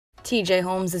TJ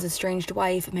Holmes' estranged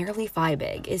wife, Marilee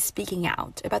Fiebig, is speaking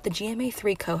out about the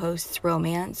GMA3 co-host's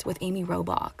romance with Amy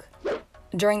Robach.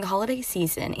 During the holiday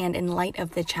season and in light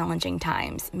of the challenging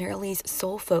times, Marilee's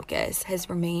sole focus has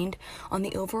remained on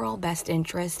the overall best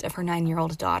interest of her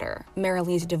 9-year-old daughter.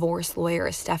 Marilee's divorce lawyer,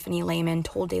 Stephanie Lehman,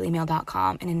 told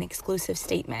DailyMail.com in an exclusive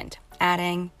statement,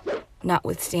 adding,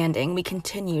 "Notwithstanding, we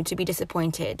continue to be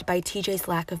disappointed by TJ's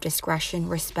lack of discretion,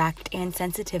 respect, and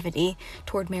sensitivity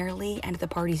toward Marilee and the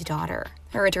party's daughter."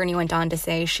 Her attorney went on to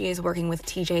say she is working with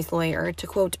TJ's lawyer to,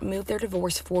 quote, move their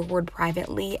divorce forward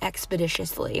privately,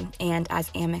 expeditiously, and as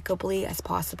amicably as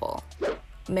possible.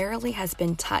 Marilee has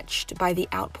been touched by the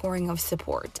outpouring of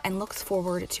support and looks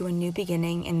forward to a new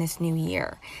beginning in this new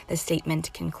year, the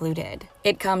statement concluded.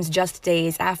 It comes just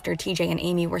days after TJ and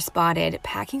Amy were spotted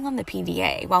packing on the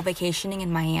PDA while vacationing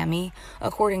in Miami,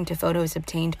 according to photos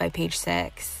obtained by Page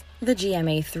 6. The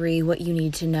GMA3 What You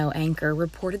Need to Know anchor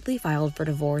reportedly filed for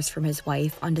divorce from his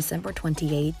wife on December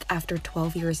 28th after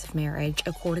 12 years of marriage,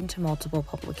 according to multiple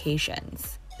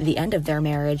publications. The end of their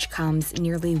marriage comes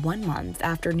nearly 1 month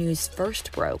after news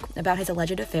first broke about his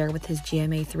alleged affair with his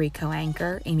GMA3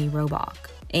 co-anchor, Amy Robach,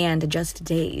 and just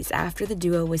days after the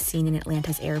duo was seen in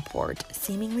Atlanta's airport,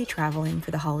 seemingly traveling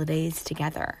for the holidays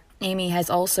together. Amy has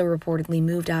also reportedly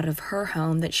moved out of her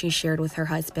home that she shared with her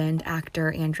husband,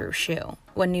 actor Andrew Shue.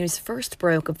 When news first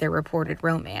broke of their reported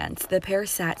romance, the pair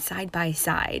sat side by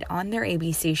side on their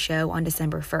ABC show on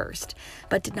December 1st,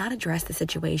 but did not address the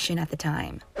situation at the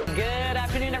time. Good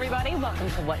afternoon, everybody. Welcome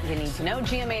to What You Need to Know,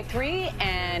 GMA3,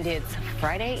 and it's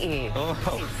Friday Eve. Oh,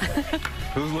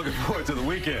 who's looking forward to the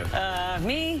weekend?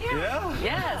 Me? Yeah?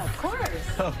 Yes, of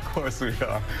course. Of course we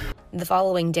are. The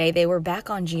following day, they were back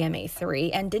on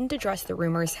GMA3 and didn't address the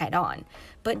rumors head-on,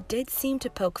 but did seem to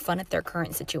poke fun at their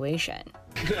current situation.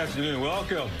 Good afternoon.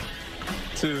 Welcome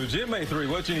to GMA3,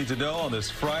 What You Need to Know on this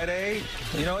Friday.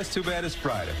 You know, it's too bad it's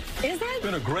Friday. Is it? It's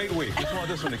been a great week. Just want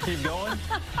this one to keep going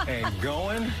and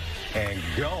going and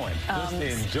going. Just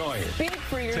enjoy it. Speak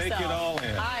for yourself. Take it all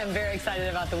in. I am very excited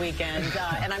about the weekend,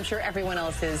 and I'm sure everyone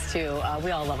else is too.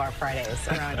 We all love our Fridays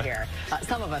around here.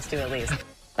 Some of us do, at least.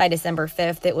 By December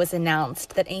 5th, it was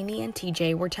announced that Amy and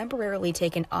TJ were temporarily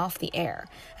taken off the air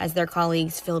as their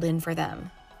colleagues filled in for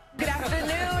them. Good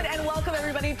afternoon and welcome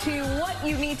everybody to What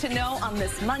You Need to Know on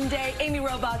this Monday. Amy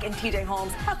Robach and TJ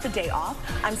Holmes have the day off.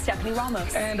 I'm Stephanie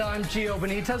Ramos. And I'm Gio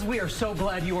Benitez. We are so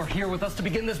glad you are here with us to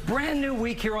begin this brand new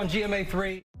week here on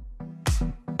GMA3.